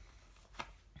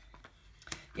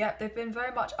 Yeah, they've been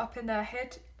very much up in their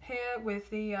head here with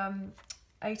the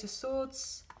 8 of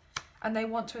Swords, and they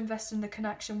want to invest in the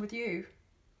connection with you.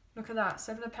 Look at that,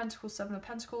 7 of Pentacles, 7 of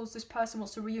Pentacles. This person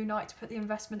wants to reunite, to put the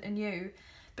investment in you.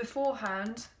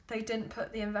 Beforehand, they didn't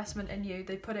put the investment in you.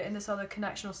 They put it in this other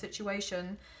connection or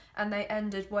situation, and they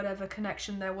ended whatever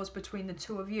connection there was between the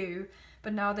two of you.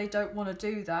 But now they don't want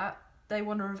to do that. They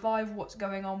want to revive what's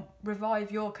going on,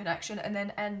 revive your connection, and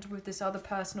then end with this other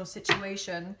personal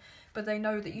situation. But they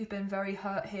know that you've been very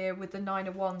hurt here with the 9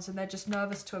 of Wands, and they're just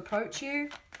nervous to approach you.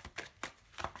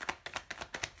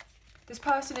 This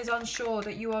person is unsure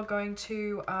that you are going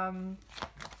to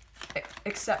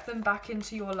accept them back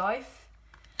into your life.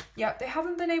 Yeah, they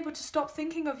haven't been able to stop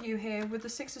thinking of you here with the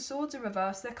 6 of Swords in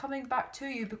reverse. They're coming back to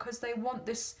you because they want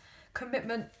this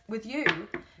commitment with you,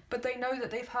 but they know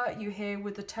that they've hurt you here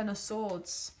with the 10 of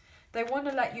Swords. They want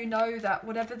to let you know that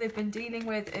whatever they've been dealing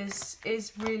with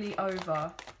is really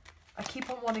over. I keep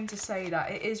on wanting to say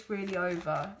that. It is really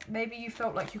over. Maybe you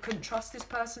felt like you couldn't trust this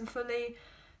person fully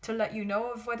to let you know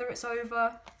of whether it's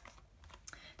over.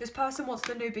 This person wants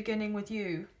the new beginning with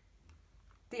you.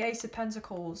 The Ace of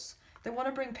Pentacles. They want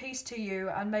to bring peace to you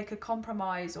and make a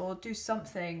compromise or do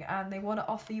something, and they want to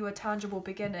offer you a tangible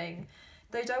beginning.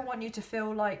 They don't want you to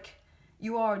feel like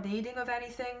you are needing of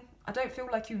anything. I don't feel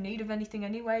like you need of anything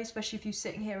anyway, especially if you're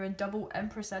sitting here in double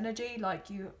Empress energy,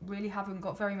 like you really haven't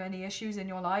got very many issues in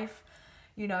your life.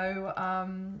 You know,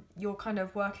 you're kind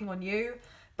of working on you.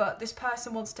 But this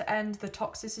person wants to end the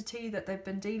toxicity that they've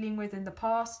been dealing with in the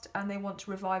past, and they want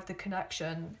to revive the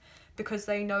connection because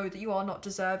they know that you are not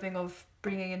deserving of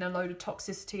bringing in a load of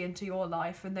toxicity into your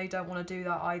life, and they don't want to do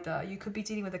that either. You could be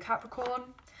dealing with a Capricorn.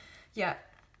 Yeah,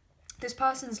 this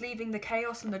person's leaving the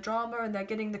chaos and the drama, and they're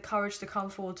getting the courage to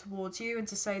come forward towards you and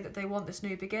to say that they want this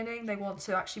new beginning. They want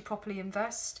to actually properly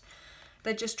invest.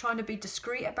 They're just trying to be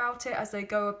discreet about it as they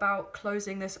go about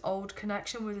closing this old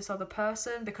connection with this other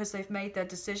person, because they've made their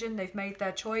decision, they've made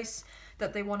their choice,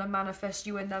 that they want to manifest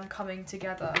you and them coming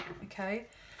together, okay?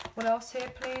 What else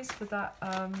here, please, for that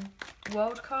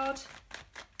World card?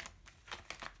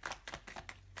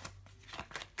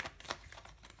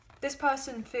 This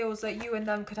person feels that you and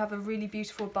them could have a really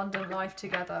beautiful, abundant life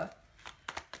together.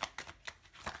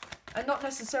 And not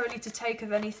necessarily to take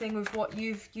of anything with what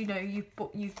you've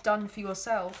done for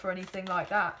yourself or anything like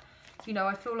that. You know,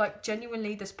 I feel like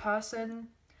genuinely this person,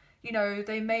 you know,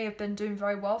 they may have been doing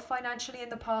very well financially in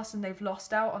the past and they've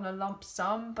lost out on a lump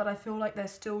sum, but I feel like they're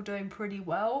still doing pretty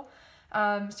well.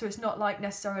 So it's not like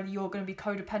necessarily you're going to be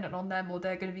codependent on them or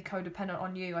they're going to be codependent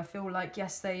on you. I feel like,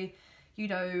 yes, they, you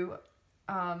know,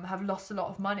 have lost a lot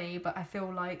of money, but I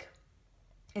feel like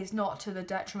it's not to the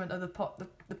detriment of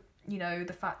the you know,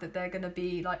 the fact that they're going to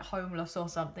be like homeless or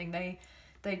something.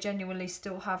 they genuinely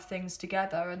still have things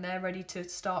together and they're ready to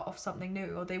start off something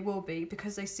new, or they will be,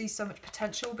 because they see so much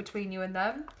potential between you and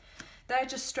them. They're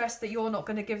just stressed that you're not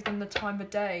going to give them the time of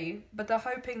day, but they're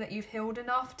hoping that you've healed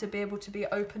enough to be able to be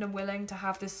open and willing to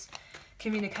have this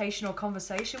communication or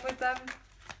conversation with them.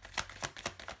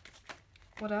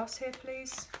 What else here,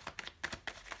 please?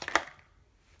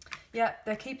 Yeah,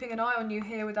 they're keeping an eye on you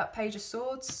here with that Page of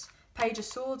Swords. Page of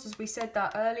Swords, as we said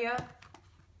that earlier.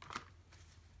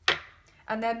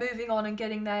 And they're moving on and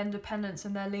getting their independence,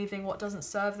 and they're leaving what doesn't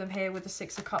serve them here with the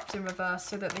Six of Cups in reverse,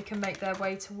 so that they can make their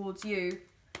way towards you.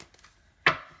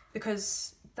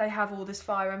 Because they have all this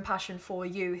fire and passion for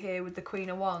you here with the Queen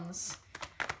of Wands.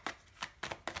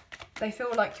 They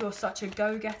feel like you're such a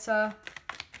go-getter.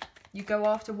 You go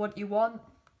after what you want,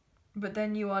 but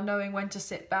then you are knowing when to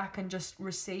sit back and just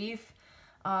receive.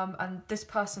 And this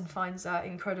person finds that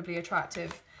incredibly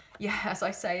attractive. Yeah, as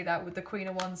I say that, with the Queen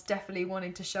of Wands definitely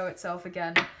wanting to show itself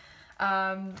again.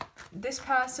 This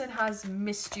person has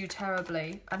missed you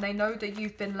terribly, and they know that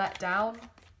you've been let down,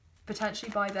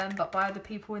 potentially by them, but by other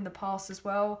people in the past as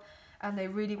well, and they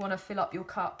really want to fill up your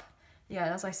cup.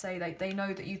 Yeah, as I say, they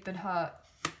know that you've been hurt.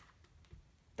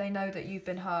 They know that you've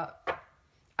been hurt,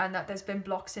 and that there's been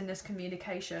blocks in this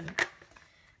communication,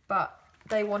 but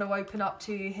they want to open up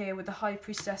to you here with the High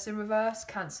Priestess in reverse,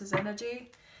 Cancer's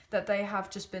energy, that they have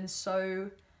just been so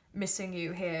missing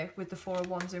you here with the Four of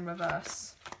Wands in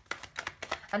reverse.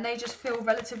 And they just feel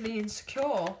relatively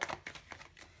insecure.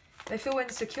 They feel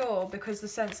insecure because the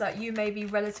sense that you may be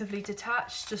relatively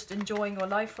detached, just enjoying your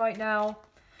life right now.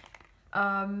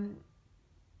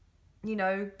 You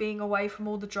know, being away from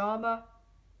all the drama.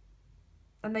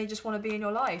 And they just want to be in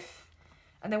your life.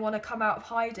 And they want to come out of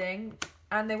hiding,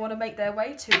 and they want to make their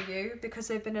way to you because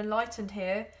they've been enlightened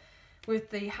here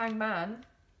with the Hangman,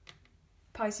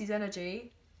 Pisces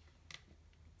energy,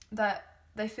 that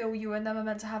they feel you and them are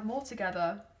meant to have more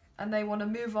together, and they want to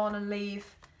move on and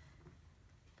leave,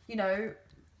 you know,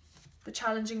 the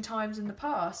challenging times in the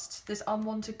past, this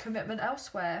unwanted commitment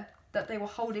elsewhere that they were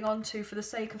holding on to for the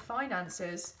sake of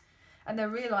finances, and they're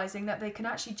realizing that they can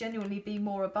actually genuinely be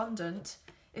more abundant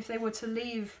if they were to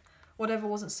leave whatever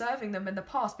wasn't serving them in the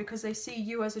past, because they see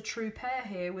you as a true pair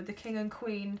here with the King and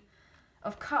Queen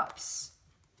of Cups.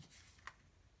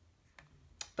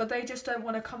 But they just don't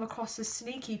want to come across as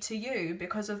sneaky to you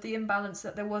because of the imbalance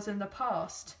that there was in the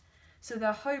past. So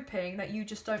they're hoping that you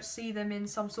just don't see them in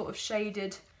some sort of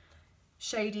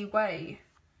shady way.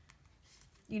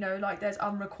 You know, like there's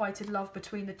unrequited love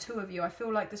between the two of you. I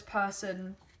feel like this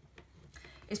person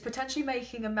is potentially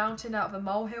making a mountain out of a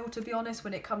molehill, to be honest,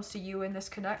 when it comes to you in this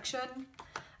connection.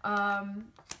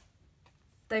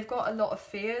 They've got a lot of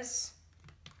fears.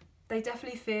 They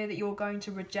definitely fear that you're going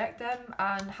to reject them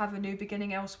and have a new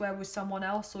beginning elsewhere with someone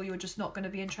else, or you're just not going to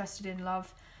be interested in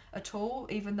love at all,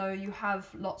 even though you have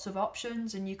lots of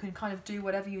options and you can kind of do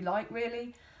whatever you like,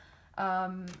 really.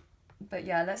 But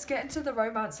yeah, let's get into the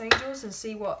romance angels and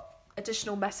see what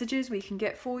additional messages we can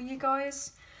get for you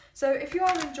guys. So if you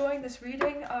are enjoying this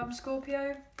reading,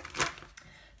 Scorpio,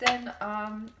 then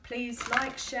please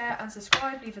like, share and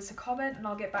subscribe. Leave us a comment and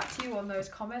I'll get back to you on those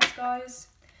comments, guys.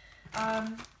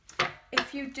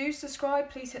 If you do subscribe,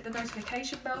 please hit the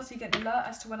notification bell so you get an alert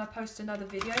as to when I post another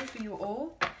video for you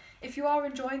all. If you are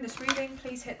enjoying this reading,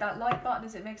 please hit that like button,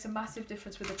 as it makes a massive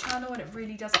difference with the channel and it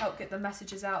really does help get the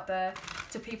messages out there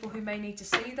to people who may need to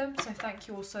see them. So thank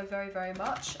you all so very, very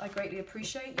much. I greatly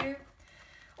appreciate you.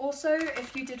 Also,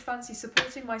 if you did fancy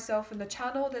supporting myself and the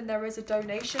channel, then there is a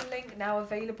donation link now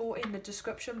available in the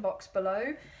description box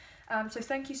below. So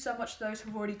thank you so much to those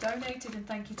who've already donated, and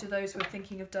thank you to those who are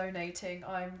thinking of donating.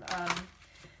 I'm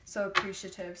so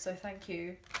appreciative, so thank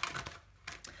you.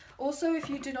 Also, if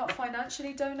you do not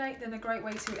financially donate, then a great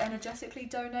way to energetically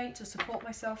donate to support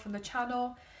myself and the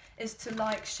channel is to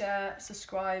like, share,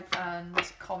 subscribe and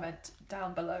comment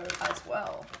down below as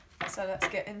well. So let's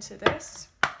get into this.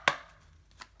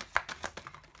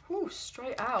 Ooh,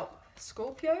 straight out.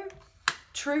 Scorpio,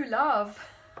 true love.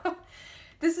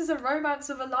 This is a romance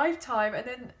of a lifetime, and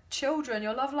then children.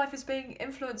 Your love life is being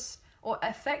influenced or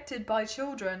affected by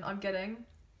children, I'm getting.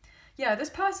 Yeah,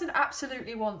 this person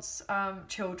absolutely wants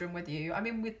children with you. I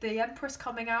mean, with the Empress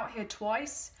coming out here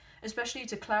twice, especially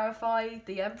to clarify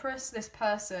the Empress, this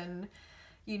person,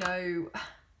 you know,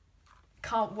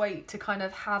 can't wait to kind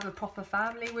of have a proper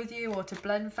family with you, or to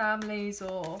blend families,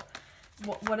 or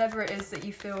whatever it is that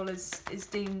you feel is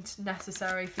deemed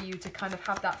necessary for you to kind of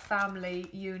have that family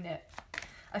unit.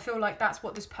 I feel like that's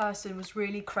what this person was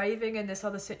really craving in this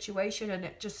other situation, and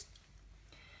it just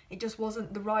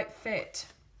wasn't the right fit.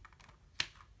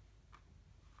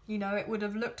 You know, it would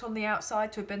have looked on the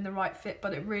outside to have been the right fit,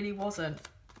 but it really wasn't.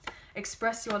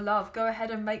 Express your love. Go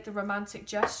ahead and make the romantic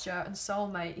gesture. And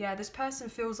soulmate. Yeah, this person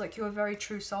feels like you're a very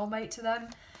true soulmate to them.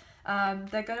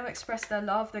 They're going to express their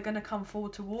love. They're going to come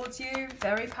forward towards you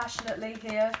very passionately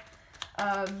here.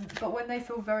 But when they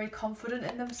feel very confident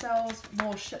in themselves,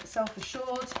 more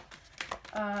self-assured,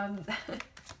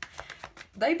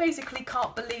 they basically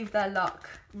can't believe their luck,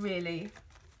 really.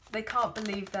 They can't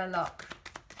believe their luck.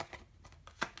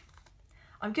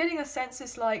 I'm getting a sense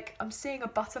it's like I'm seeing a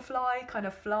butterfly kind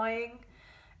of flying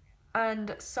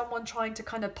and someone trying to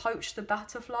kind of poach the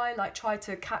butterfly, like try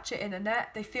to catch it in a net.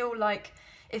 They feel like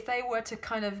if they were to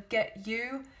kind of get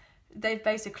you, they've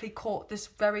basically caught this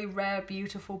very rare,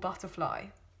 beautiful butterfly.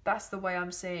 That's the way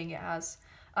I'm seeing it as.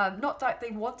 Not that they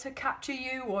want to capture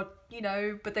you or, you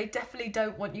know, but they definitely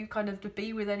don't want you kind of to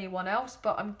be with anyone else.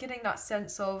 But I'm getting that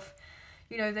sense of,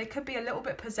 you know, they could be a little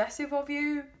bit possessive of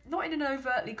you, not in an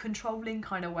overtly controlling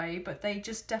kind of way, but they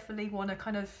just definitely want to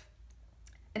kind of,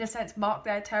 in a sense, mark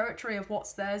their territory of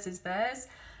what's theirs is theirs.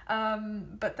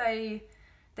 But they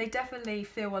definitely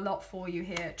feel a lot for you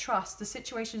here. Trust. The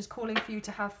situation is calling for you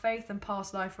to have faith and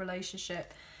past life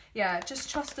relationship. Yeah, just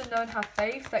trust and know and have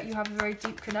faith that you have a very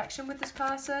deep connection with this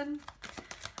person.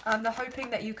 They're hoping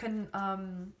that you can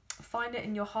find it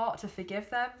in your heart to forgive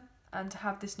them and to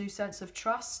have this new sense of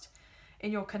trust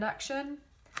in your connection.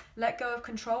 Let go of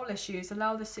control issues.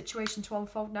 Allow the situation to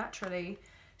unfold naturally.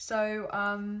 So,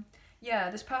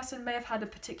 yeah, this person may have had a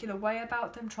particular way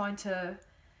about them trying to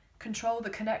control the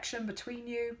connection between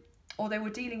you, or they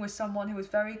were dealing with someone who was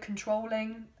very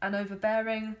controlling and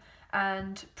overbearing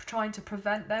and trying to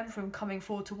prevent them from coming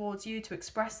forward towards you to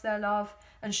express their love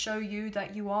and show you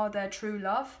that you are their true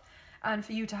love, and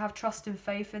for you to have trust and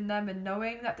faith in them and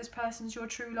knowing that this person's your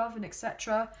true love, and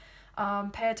etc.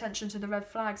 Pay attention to the red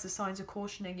flags, the signs are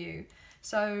cautioning you.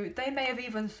 So they may have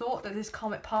even thought that this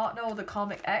karmic partner or the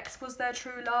karmic ex was their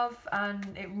true love, and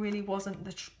it really wasn't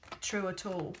the true at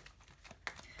all.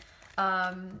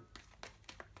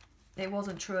 It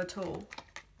wasn't true at all.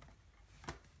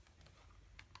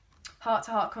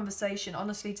 Heart-to-heart conversation.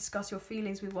 Honestly discuss your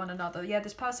feelings with one another. Yeah,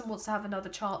 this person wants to have another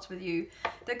chance with you.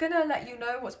 They're going to let you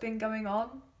know what's been going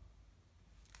on.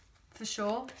 For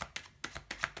sure.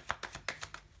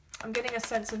 I'm getting a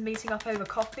sense of meeting up over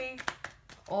coffee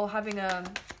or having a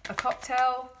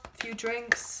cocktail, a few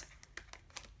drinks.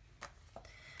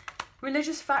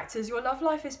 Religious factors. Your love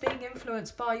life is being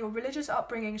influenced by your religious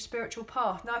upbringing, spiritual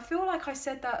path. Now, I feel like I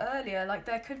said that earlier, like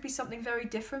there could be something very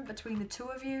different between the two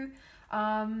of you.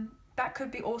 That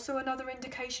could be also another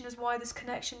indication as why this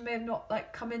connection may have not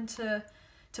like come into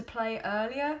play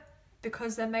earlier,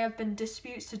 because there may have been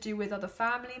disputes to do with other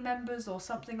family members or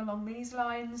something along these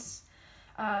lines.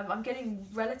 I'm getting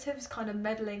relatives kind of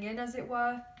meddling in, as it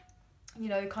were, you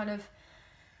know, kind of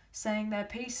saying their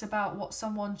piece about what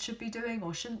someone should be doing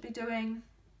or shouldn't be doing.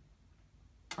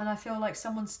 And I feel like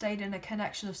someone stayed in a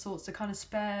connection of sorts to kind of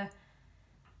spare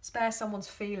someone's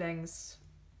feelings.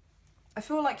 I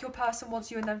feel like your person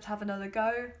wants you and them to have another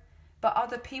go, but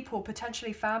other people,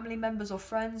 potentially family members or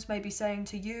friends, may be saying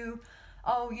to you,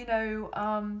 oh, you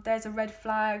know, there's a red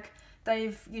flag.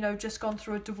 They've, you know, just gone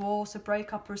through a divorce, a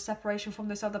breakup or a separation from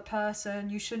this other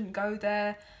person. You shouldn't go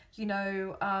there. You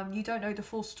know, you don't know the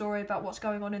full story about what's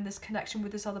going on in this connection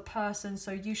with this other person,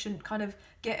 so you shouldn't kind of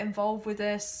get involved with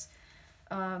this.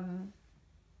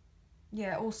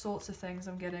 Yeah, all sorts of things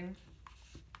I'm getting.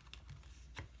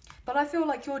 But I feel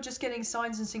like you're just getting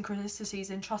signs and synchronicities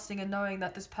in trusting and knowing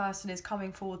that this person is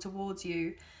coming forward towards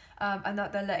you, and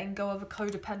that they're letting go of a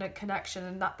codependent connection,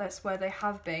 and that that's where they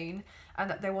have been, and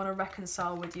that they want to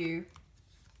reconcile with you.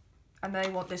 And they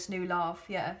want this new love,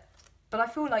 yeah. But I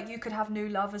feel like you could have new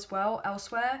love as well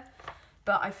elsewhere.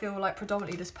 But I feel like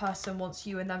predominantly this person wants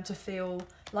you and them to feel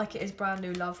like it is brand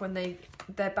new love when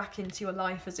they're back into your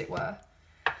life, as it were.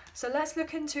 So let's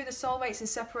look into the soulmates in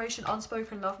separation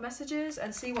unspoken love messages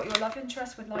and see what your love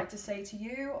interest would like to say to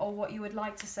you, or what you would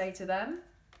like to say to them.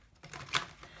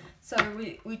 So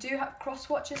we do have cross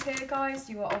watchers here, guys.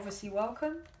 You are obviously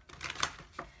welcome.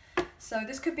 So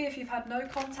this could be if you've had no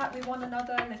contact with one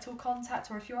another, little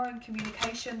contact, or if you are in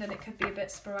communication, then it could be a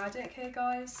bit sporadic here,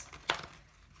 guys.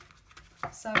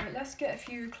 So let's get a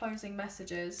few closing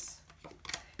messages.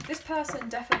 This person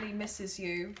definitely misses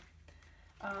you.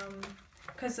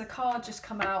 Because the card just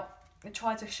come out and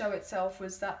tried to show itself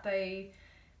was that they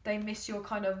miss your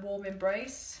kind of warm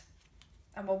embrace.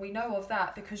 And well, we know of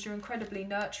that because you're incredibly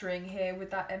nurturing here with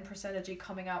that Empress energy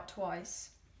coming out twice.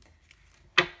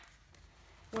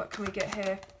 What can we get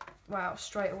here? Wow,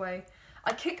 straight away.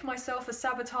 I kick myself for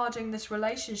sabotaging this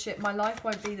relationship. My life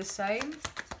won't be the same.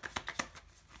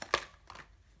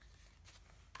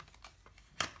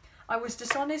 I was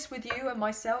dishonest with you and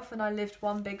myself, and I lived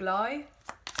one big lie.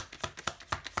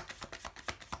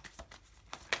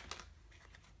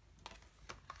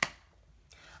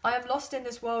 I am lost in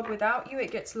this world without you. It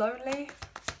gets lonely.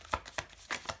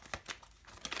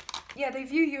 Yeah, they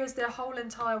view you as their whole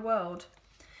entire world.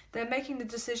 They're making the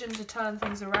decision to turn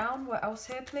things around. What else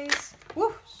here, please?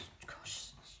 Woo! Gosh,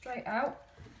 straight out.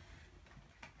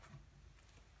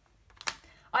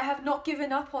 I have not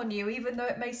given up on you, even though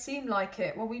it may seem like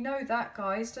it. Well, we know that,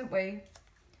 guys, don't we?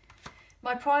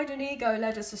 My pride and ego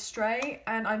led us astray,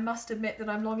 and I must admit that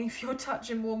I'm longing for your touch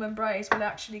and warm embrace. Well, it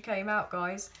actually came out,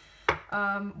 guys.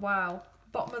 Wow.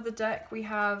 Bottom of the deck, we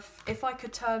have, if I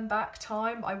could turn back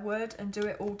time, I would, and do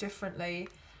it all differently.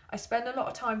 I spend a lot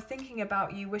of time thinking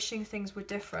about you, wishing things were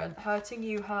different. Hurting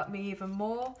you hurt me even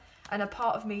more, and a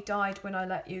part of me died when I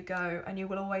let you go, and you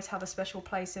will always have a special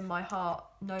place in my heart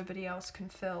nobody else can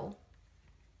fill.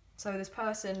 So this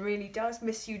person really does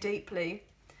miss you deeply,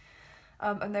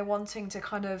 and they're wanting to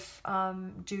kind of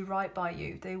do right by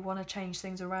you. They want to change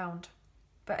things around.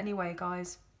 But anyway,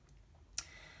 guys,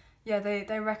 yeah,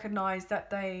 they recognise that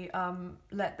they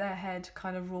let their head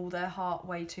kind of rule their heart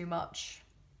way too much.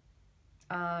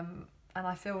 And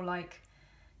I feel like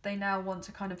they now want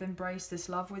to kind of embrace this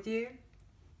love with you.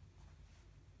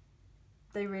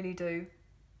 They really do.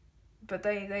 But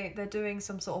they're doing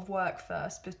some sort of work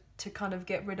first to kind of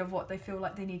get rid of what they feel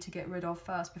like they need to get rid of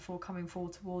first before coming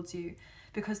forward towards you.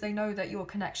 Because they know that your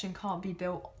connection can't be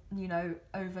built, you know,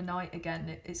 overnight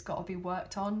again. It's got to be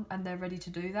worked on, and they're ready to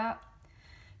do that.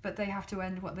 But they have to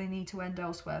end what they need to end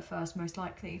elsewhere first, most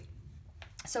likely.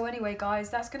 So anyway, guys,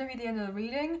 that's going to be the end of the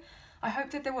reading. I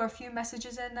hope that there were a few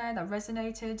messages in there that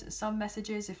resonated, some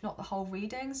messages, if not the whole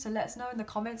reading. So let us know in the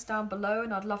comments down below,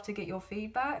 and I'd love to get your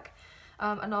feedback.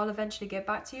 And I'll eventually get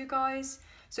back to you guys.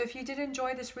 So if you did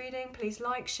enjoy this reading, please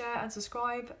like, share and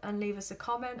subscribe, and leave us a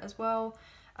comment as well.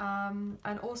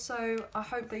 And also, I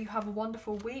hope that you have a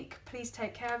wonderful week. Please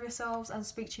take care of yourselves, and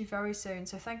speak to you very soon.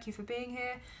 So thank you for being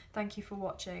here. Thank you for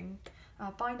watching.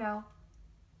 Bye now.